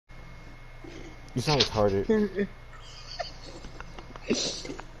You sound retarded.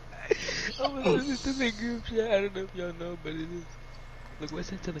 I'm gonna send it to the group chat. I don't know if y'all know, but it is. Look,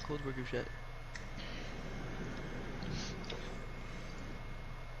 what's it to the Cold War group chat?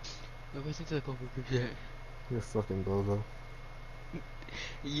 Look, what's it to the Cold War group chat? You're fucking bozo.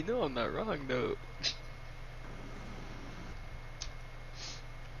 You know I'm not wrong, though.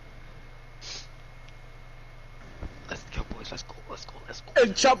 Let's go, boys. Let's go. Let's go. Let's go. El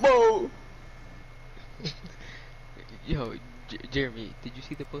Chapo! Yo, Jeremy, did you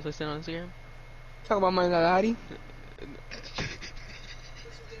see the post I sent on Instagram? Talk about my Lalari.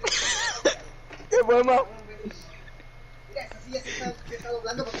 ¿Qué podemos? No.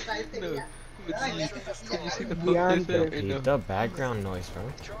 Did you see the post I Diantre. sent? Or no? The background noise, bro.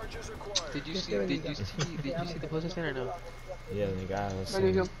 Did you see the post I sent or no? Yeah, nigga, I was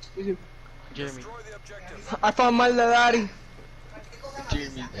Buenísimo, saying. buenísimo. Jeremy. I found my Lalari.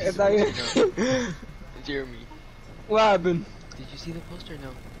 Jeremy. Está bien. Jeremy. What happened? Did you see the post or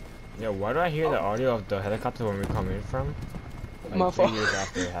no? Yeah, why do I hear the audio of the helicopter when we come in from? Like My 3 fault. years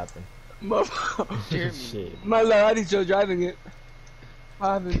after it happened. My fault. Jeremy. Shit. My Lalari's still driving it. What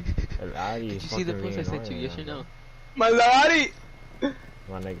happened? Did Did you see the post I sent you? Yes or no? My Lalari!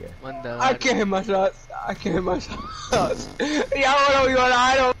 My nigga. I can't hit my shots. I can't hit my shots. Ya ahora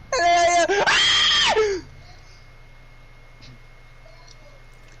violaron.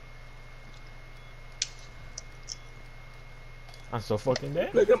 I'm so fucking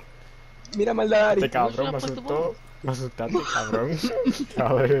dead. Mira mal Lalari. Este cabrón me asustó. Me asustaste, cabrón.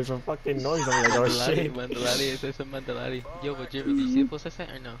 Cabrón, there's some fucking noise. I'm like, oh shit. Mandalari, eso es Mandalari. Yo, but Jeremy, did you see the post I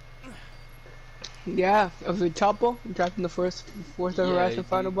sent or no? Yeah, it was with Chapo drafting the first Forza Horizon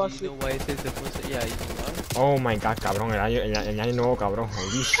final boss. Do you know why it says the post? Yeah, you know why? Oh my god, cabrón. El año nuevo, cabrón.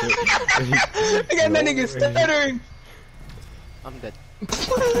 Holy shit. Look at that nigga stuttering. I'm dead.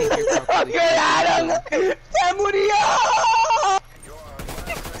 ¡Quedaron! ¡Se murió!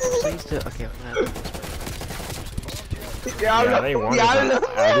 Please do. Okay, I'm gonna have to. Yeah, Diablo, they won. diablo.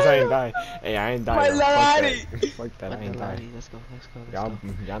 I guess I ain't die. Hey, I ain't die. My though. Lalari. Fuck that, I ain't die. Mandalari, let's go, let's go, let's go.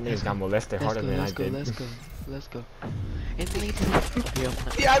 Y'all niggas got molested harder than I did. Let's go. Okay, I'm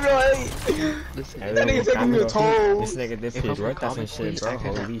gonna. Diablo, ahí. Listen, That nigga's taking me a toll. This nigga did if I'm his gonna work and shit, bro.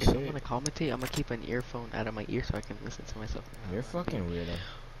 commentate, Holy if I'm shit. gonna commentate, I'm gonna keep an earphone out of my ear so I can listen to myself. You're fucking weirdo.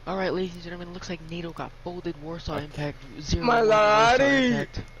 Alright, ladies and gentlemen, looks like NATO got folded. Warsaw Impact 0-1 My Warsaw Lalari.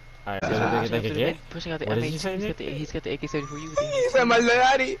 Impact. Alright, they can get? Pushing out the What did M18. you say, Nick? He's got the AK-74 for you. He said my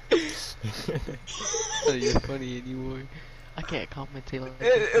Lalari. Oh, you're funny anymore. I can't commentate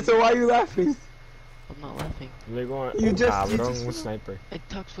like So why are you laughing? I'm not laughing. They're going, You just- cabrón, un sniper. And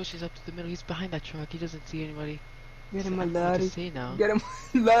Tux pushes up to the middle. He's behind that truck. He doesn't see anybody. Get him, I my don't know what to Lalari. say now. Get him,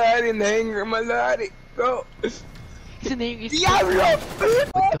 my Lalari in the hangar, my Lalari. Go. He's in there. He's Diablo!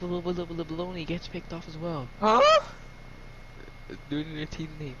 the baloney gets picked off as well. Huh? Doing their team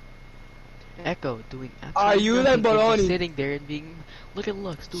name. Echo doing Are you nothing, like baloney? just sitting there and being look at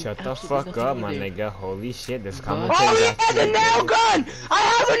Lux doing Shut the absolutely fuck nothing up, over my there. nigga. Holy shit, this What? commentator Oh, he is has a actually nail good. gun! I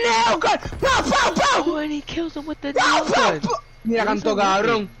have a nail gun! Pow, pow, pow! Oh, and he kills him with the Pow, nail pow, gun. pow! Mira, What is canto that cabrón.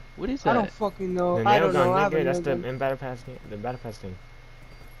 weapon? What is I don't that? fucking know. The I nail don't know. I gun, have a nigga, that's nail the gun. in battle pass thing. The battle pass thing.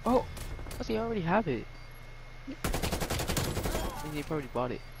 Oh, Does he already have it? And he probably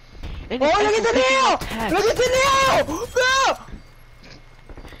bought it. And oh, it's look at the Echo taking nail! attacks. Look at the nail! No!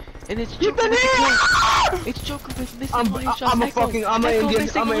 And it's Get Joker the with the nail! kill. It's Joker with missing I'm- all his shots. I'm a Echo. fucking- I'm a Echo Indian,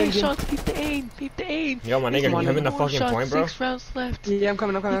 missing I'm a all his Indian. shots. Peep the aim. Peep the aim. Yo, my nigga, He's you having the one fucking shot, point, bro? 6 rounds left. Yeah, I'm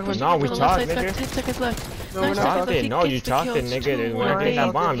coming, I'm coming, I'm He's coming. No, we pushing up on the talked, left side, nigga. 10 seconds left. No, 9 we're not seconds left. Talking, He no, gets you the kill. talking, It's nigga. 2-1. We're not getting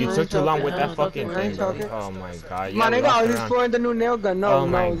that bomb. You I took ain't too long with talking. that fucking I ain't thing. talking. Oh my god. My Yeah, nigga, I lost was the just round. exploring the new nail gun. No, Oh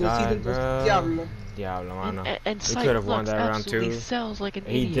my no, the god, season bro. just Diablo. Diablo, mano. And We could have won Cyclops that round absolutely too. sells like an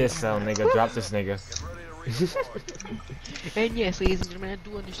He idiot. did sell, nigga. Drop this nigga. And yes, ladies and gentlemen, I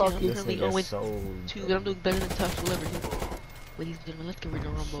do understand. I'm Fuck This currently nigga 0 is so. 2, but I'm doing better than Tux will ever do. Ladies and gentlemen, let's get rid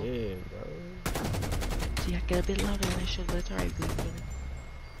of Rumble. Shit, bro. See, I get a bit louder than I should, but it's alright, ladies and gentlemen.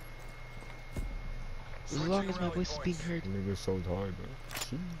 As long as my voice is being heard. Nigga so hard,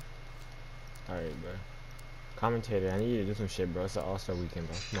 bro. Alright, bro. Commentator, I need you to do some shit, bro. It's the All-Star weekend,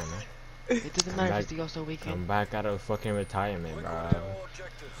 bro. Come on, man. It doesn't Come matter back- if it's the All-Star I'm weekend. back out of fucking retirement, bro.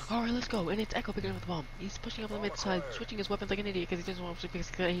 Alright, let's go. And it's Echo picking up the bomb. He's pushing up the mid side, switching his weapons like an idiot because he doesn't want to pick his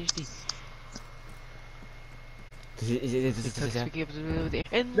HD. Tux picking up the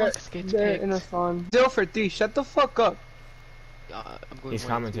and Lux gets They're picked. in a spawn. 0 for 3. Shut the fuck up. I'm going He's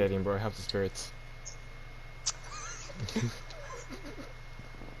 1 and 2. commentating, bro. Help the spirits.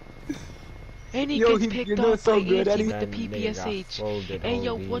 And he Yo, gets you're picked doing off so by good, AT Eddie. with the That nigga got PPSH. folded, Hey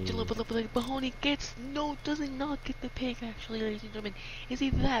yo, what you holy. look, Mahoney gets, no, doesn't not get the pick actually, ladies and gentlemen. Is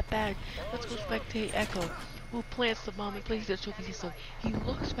he that bad? Let's go spectate Echo, who plants the bomb and plays the trophy system. He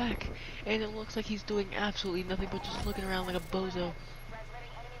looks back, and it looks like he's doing absolutely nothing but just looking around like a bozo.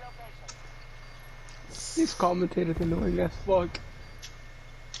 These commentators annoying as fuck.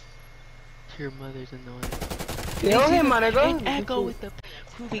 Your mother's annoying. Yo, hey, my And nigga. Echo with the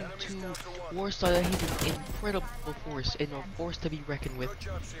proving to Warsaw that he's an incredible force and a force to be reckoned with.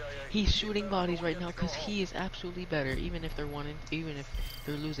 He's shooting bodies right now because he is absolutely better, even if they're even if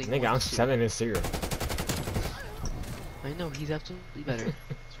they're losing. Nigga, I'm 1-2. 7 and 0. I know he's absolutely better.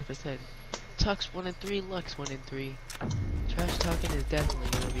 That's what I said. Tux 1 and 3, Lux 1 and 3. Trash talking is definitely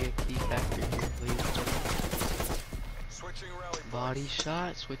gonna be a key factor here, ladies and gentlemen. Body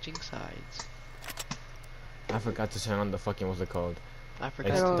shot, switching sides. I forgot to turn on the fucking, what's it called? I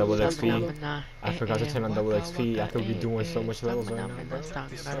forgot It's to double do XP. something. I forgot to turn on double XP. I could be doing so much levels right now, bro.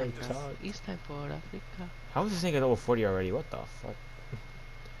 Eastern for Africa. How is this nigga level 40 already? What the fuck?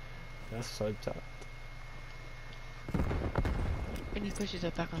 That's so tough. And he pushes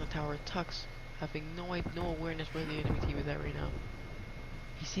it back on the tower. Tux, having no awareness where the enemy team is at right now.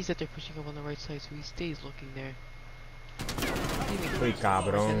 He sees that they're pushing up on the right side, so he stays looking there. Uy, He has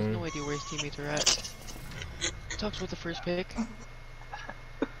cabrón. no idea where his teammates are at. Tux with the first pick.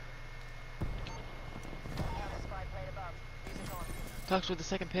 Tux with the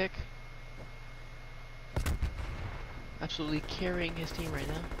second pick. Absolutely carrying his team right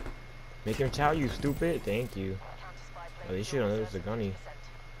now. Make him chow, you stupid. Thank you. At least you don't lose the gunny.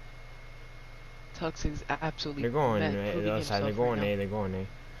 Tux is absolutely They're going proving the other side. They're himself going right A. They're going A.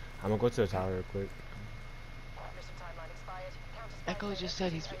 I'm gonna go to the tower real quick. Echo just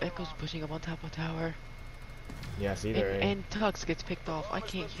said Echo's pushing up on top of tower. Yeah, see there. And Tux gets picked off. I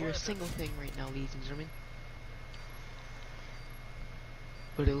can't hear a single thing right now, ladies and gentlemen.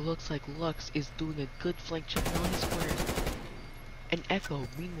 But it looks like Lux is doing a good flank check on his corner. And Echo,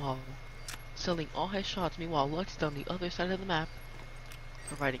 meanwhile, selling all his shots. Meanwhile, Lux is on the other side of the map,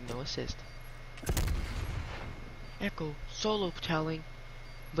 providing no assist. Echo solo challenging,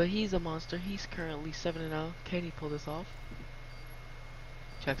 but he's a monster. He's currently 7-0. Can he pull this off?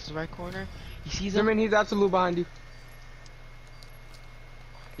 Checks his right corner. He sees him. Zimmerman, he's absolute behind you.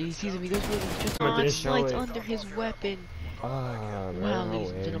 He sees him. He goes for it. Just But didn't on show slides it. under his weapon. Ah, man, Wow, no ladies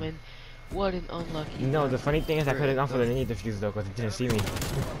and way. gentlemen, what an unlucky. No, the funny thing is I for could have gone for the Echo. ninja defuse though, cause it didn't see me.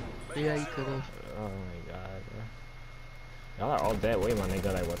 Yeah, you could have. Oh my god, bro. Y'all are all dead. Wait, my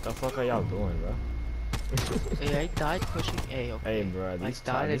nigga, like, what the fuck are y'all doing, bro? Yeah, I died pushing A. Okay. Hey, bro, I these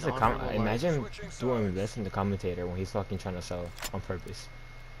died these in honorable life. imagine doing this in the commentator when he's fucking trying to sell on purpose.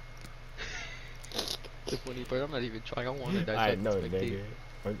 The funny part, I'm not even trying. I want to die. I know, nigga.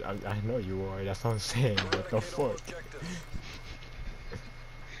 I know you are. That's what I'm saying. What the fuck?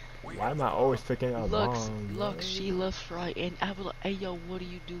 Why am I always picking up bombs? Lux, she loves Fry, and Avila, hey yo, what are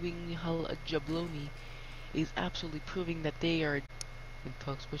you doing? Jabloni is absolutely proving that they are. And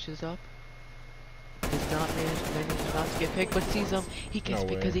Tux pushes up. Does not manage not to get picked, but sees him. He gets No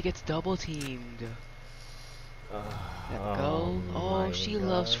picked because way. he gets double teamed. Let Oh go. Oh, my she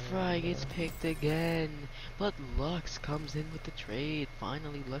loves God. Fry, gets picked again. But Lux comes in with the trade.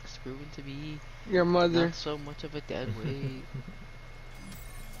 Finally, Lux proven to be Your mother. not so much of a dead weight.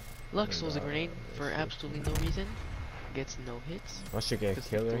 Lux throws a grenade for absolutely no reason. Gets no hits. Once you get Because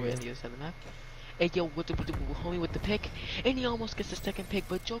he killer, threw it on the other side of the map. Hey yo, with the homie with the pick, and he almost gets the second pick,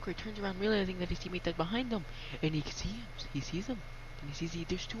 but Joker turns around realizing that his teammate is behind him, and he sees him, and he sees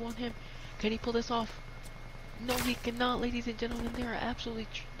there's two on him. Can he pull this off? No, he cannot, ladies and gentlemen. They are absolute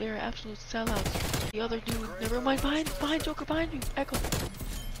sellouts. The other dude, never mind, behind Joker, behind you, Echo.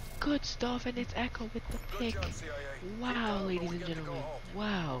 Good stuff, and it's Echo with the pick. Wow, ladies and gentlemen,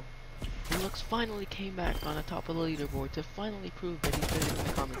 wow. Lux finally came back on the top of the leaderboard to finally prove that he's better than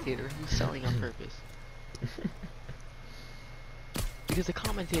the commentator who's selling on purpose. Because the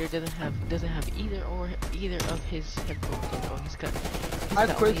commentator doesn't have either of his headphones on. He's I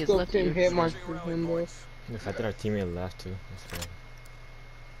got quick only his scoped left him ear. hit mark for him, bro. the fact that our teammate left too. That's fair.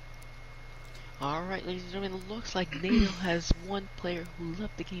 Alright, ladies and gentlemen, it looks like NATO has one player who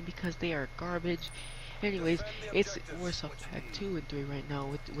left the game because they are garbage. Anyways, it's Warsaw Pack 2 and 3 right now,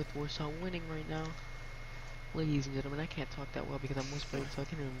 with Warsaw winning right now. Ladies and gentlemen, I can't talk that well because I'm whispering, so I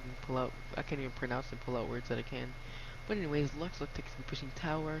can't even pronounce and pull out words that I can. But anyways, Lux looks like he's pushing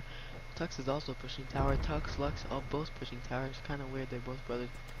tower. Tux is also pushing tower. Tux, Lux, all both pushing tower. It's kind of weird, they're both brothers.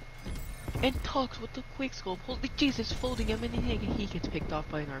 And Tux with the quick scope, holy Jesus, folding him, and he gets picked off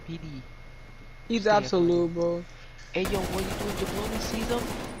by an RPD. He's Stay up, absolute, bro. Hey yo, what are you doing? Jabloni sees him.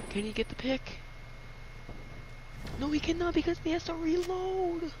 Can he get the pick? No, he cannot because he has to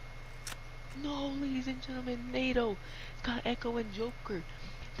reload. No, ladies and gentlemen, NATO. It's got Echo and Joker.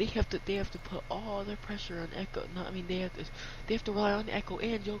 They have to put all their pressure on Echo. No, I mean they have to rely on Echo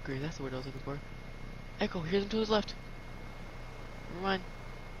and Joker. That's the word I was looking for. Echo, here's him to his left. Never mind.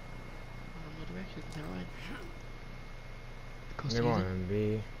 I don't know direction. Never mind. They're going to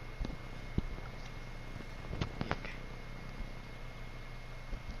be. Okay.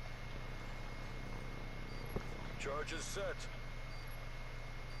 Charges set.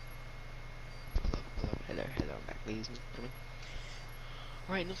 Hello, I'm back, ladies and gentlemen.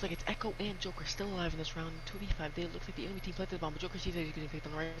 Alright, looks like it's Echo and Joker still alive in this round. 2v5. They looks like the enemy team planted the bomb, but Joker sees that he's getting picked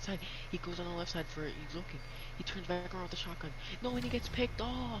on the right side. He goes on the left side for he's looking. He turns back around with the shotgun. No, and he gets picked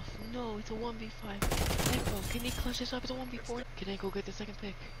off. No, it's a 1v5. Echo, can he clutch this up? It's a 1v4. Can Echo get the second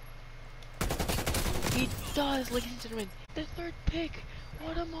pick? He does, ladies and gentlemen. The third pick.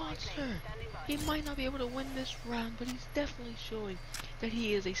 What a monster. He might not be able to win this round, but he's definitely showing that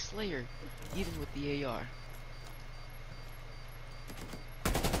he is a slayer, even with the AR.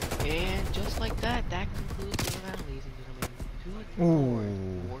 And just like that, that concludes the round, ladies and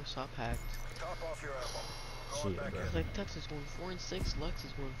gentlemen. 2-4, Warsaw Pact. Top off your ammo. Going Shit, back bro. in. Looks like Tux is going 4-6, Lux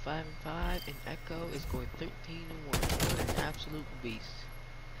is going 5-5, and Echo is going 13-1. What an absolute beast.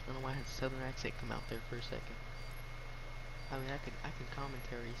 I don't know why I had a southern accent come out there for a second. I mean, I can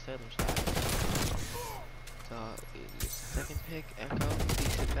commentary southern style. So, it's the second pick, Echo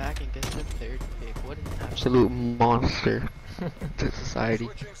takes it back and gets the third pick. What an absolute monster to society.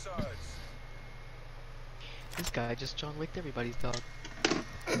 Switching sides. This guy just John Wicked everybody's dog.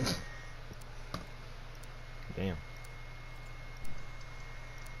 Damn.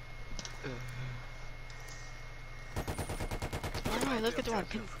 Alright, let's get the round.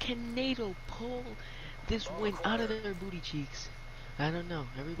 Can NATO pull this win out of their booty cheeks? I don't know.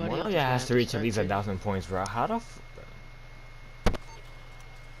 Everybody else Morelia has to reach at least start 1,000 points, bro. How the f...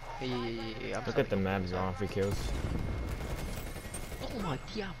 Yeah. Look at the maps, bro, on free kills. Oh my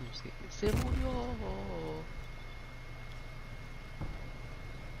diablos. Se murió.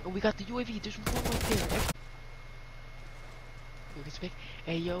 Oh, we got the UAV. There's one right there. Who gets the pick?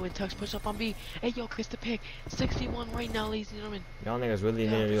 Hey, yo, and Tux push up on B. Hey, yo, Chris the pick. 61 right now, ladies and gentlemen. Y'all niggas really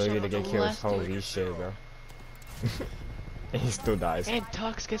Yeah, need shut to up, get the kills. last Holy dude. shit, bro. And he still dies. And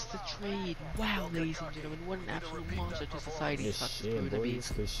Tux gets the trade. Wow, ladies and gentlemen, what an absolute monster to society. Good Tux is shit, proving to be.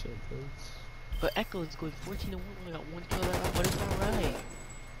 boys. Good shit, boys. But Echo is going 14-1, only got one kill that round, but it's alright.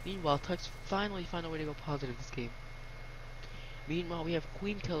 Meanwhile, Tux finally found a way to go positive this game. Meanwhile, we have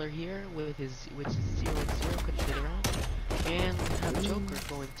Queen Killer here with his 0-0, couldn't get around. And we have Joker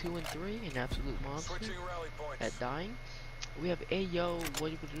going 2-3, an absolute monster Switching rally points. at dying. We have Ayo, what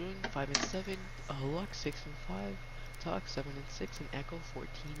are you doing? 5-7, Lux 6-5, Tux 7-6, and Echo 14-1.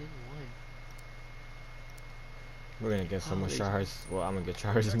 We're gonna get so Oh, much they- charged. Well, I'm gonna get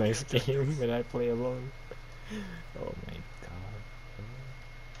charged next game when I play alone. Oh my god.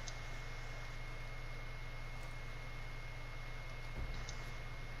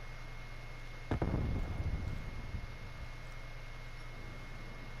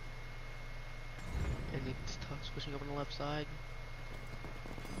 And it's Tux pushing over on the left side.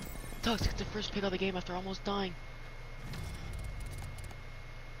 Tux gets the first pick of the game after almost dying.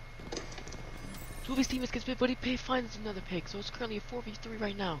 Two of his teammates gets picked, but he finds another pick, so it's currently a 4v3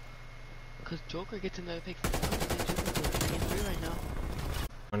 right now. Because Joker gets another pick from Joker going 3-3 right now.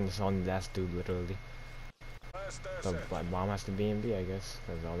 On this on that dude literally. Last The asset. bomb has to be in B, I guess,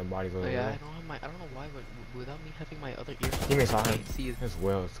 because all the bodies Oh over yeah, there. I don't know why, but without me having my other earphone, Teammates saw I him. can't see his As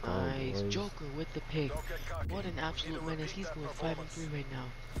well, it's called. nice Joker with the pick. Don't get cocky. What an We absolute need to menace. repeat He's that going performance. 5-3 right now.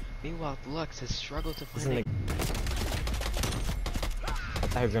 Meanwhile, Lux has struggled to Isn't find it? I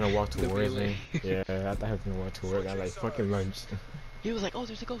thought he was gonna walk The towards melee. me. Yeah, I thought he was gonna walk towards me. I was like, fucking lunch. He was like, oh,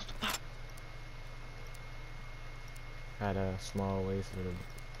 there's a ghost. Ah. Had a small waist with a.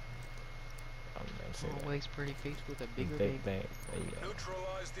 I'm gonna say that. Always pretty face with a bigger Big bang. bang. There you go.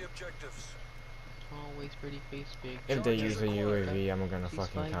 Neutralize the objectives. Always pretty face big. If they Charges use a acquired. UAV, I'm gonna She's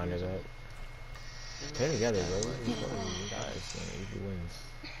fucking 5 counter years that. old. Stay together, bro. You guys, man. Easy wins.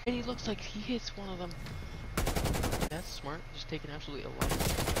 And he looks like he hits one of them. That's smart. Just taking absolutely a lot.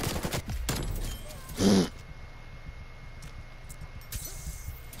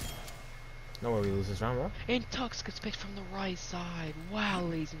 No way we lose this round, bro. And Tux gets picked from the right side. Wow,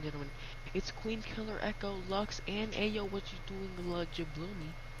 ladies and gentlemen. It's Queen Killer, Echo, Lux, and Ayo. What you doing,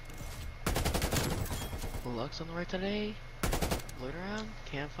 Jabloomy? Lux on the right today. Look around.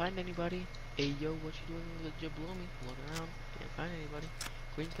 Can't find anybody. Ayo, what you doing, Jabloomy? Look around. Can't find anybody.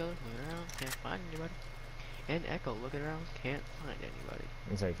 Queen Killer, look around. Can't find anybody. And Echo, looking around, can't find anybody.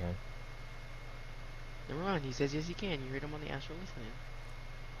 It's okay. Never mind, he says yes he can. You heard him on the Astro listening.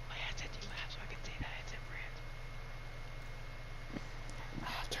 Oh yeah, it's empty lab, so I can say that it's in brand.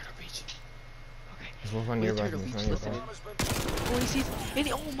 Ah, Turtle Beach. Okay. There's one Wait, nearby. Turtle There's Beach, one listen. nearby. Oh, he sees, and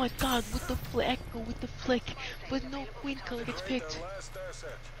he, oh my god, with the flick, Echo with the flick, but no Queen color gets Degrade picked. their last asset.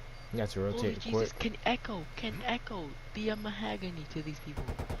 You have to Holy rotate Jesus, quick. can Echo be a mahogany to these people?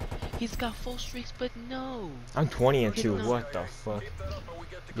 He's got full streaks, but no. I'm 20 and Get 2. no. What the fuck? Keep that up and we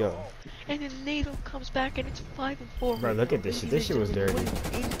get to go Yo. home. And then NATO comes back and it's 5-4. Bro, right look now, at this shit. ladies This shit was and dirty. gentlemen.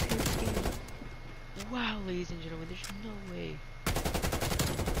 What an intense game. Wow, ladies and gentlemen, there's no way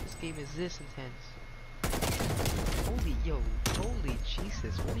this game is this intense. Holy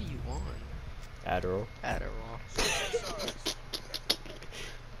Jesus, what are you on? Adderall. Adderall.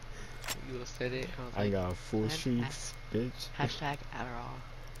 You said it. I was I like, got full I'm streaks, bitch. hashtag Adderall.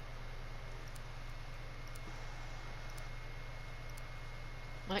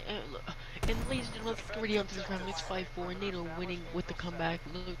 And ladies and gentlemen, let's get ready on to this round. It's 5-4. NATO winning with the comeback.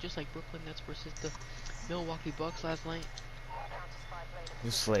 Look just like Brooklyn Nets versus the Milwaukee Bucks last night.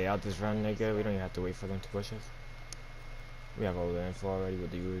 Just slay out this round, nigga. We don't even have to wait for them to push us. We have all the info already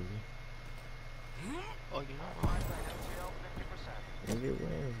with the Uzi. Oh, you're not wrong. Nigga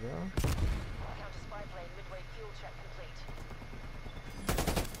wins, bro.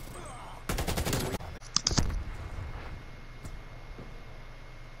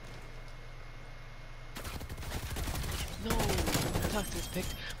 No, Tux is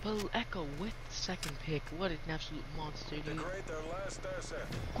picked, but Echo with the second pick. What an absolute monster, dude. Degrade their last asset.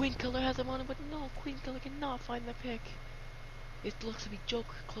 Queen Killer has him on him, but no, Queen Killer cannot find the pick. It looks to be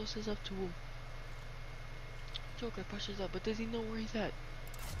Joker closes up to him. Joker pushes up, but does he know where he's at?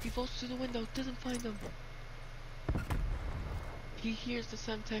 He falls through the window, doesn't find him. He hears the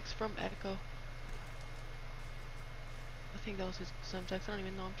Semtex from Echo. I think that was his Semtex, I don't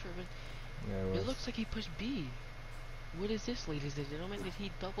even know, I'm tripping. Yeah, It looks like he pushed B. What is this, ladies and gentlemen? Did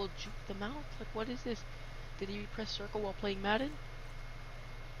he double juke the mouse? Like, what is this? Did he press circle while playing Madden?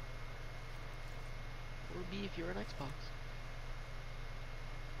 Or B if you're an Xbox.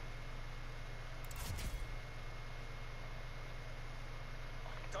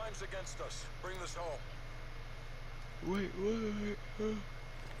 Time's against us. Bring this home. Wait.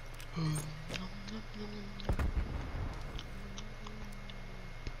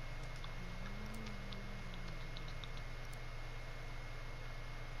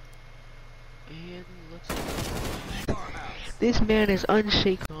 And let's. This man is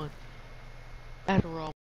unshakable.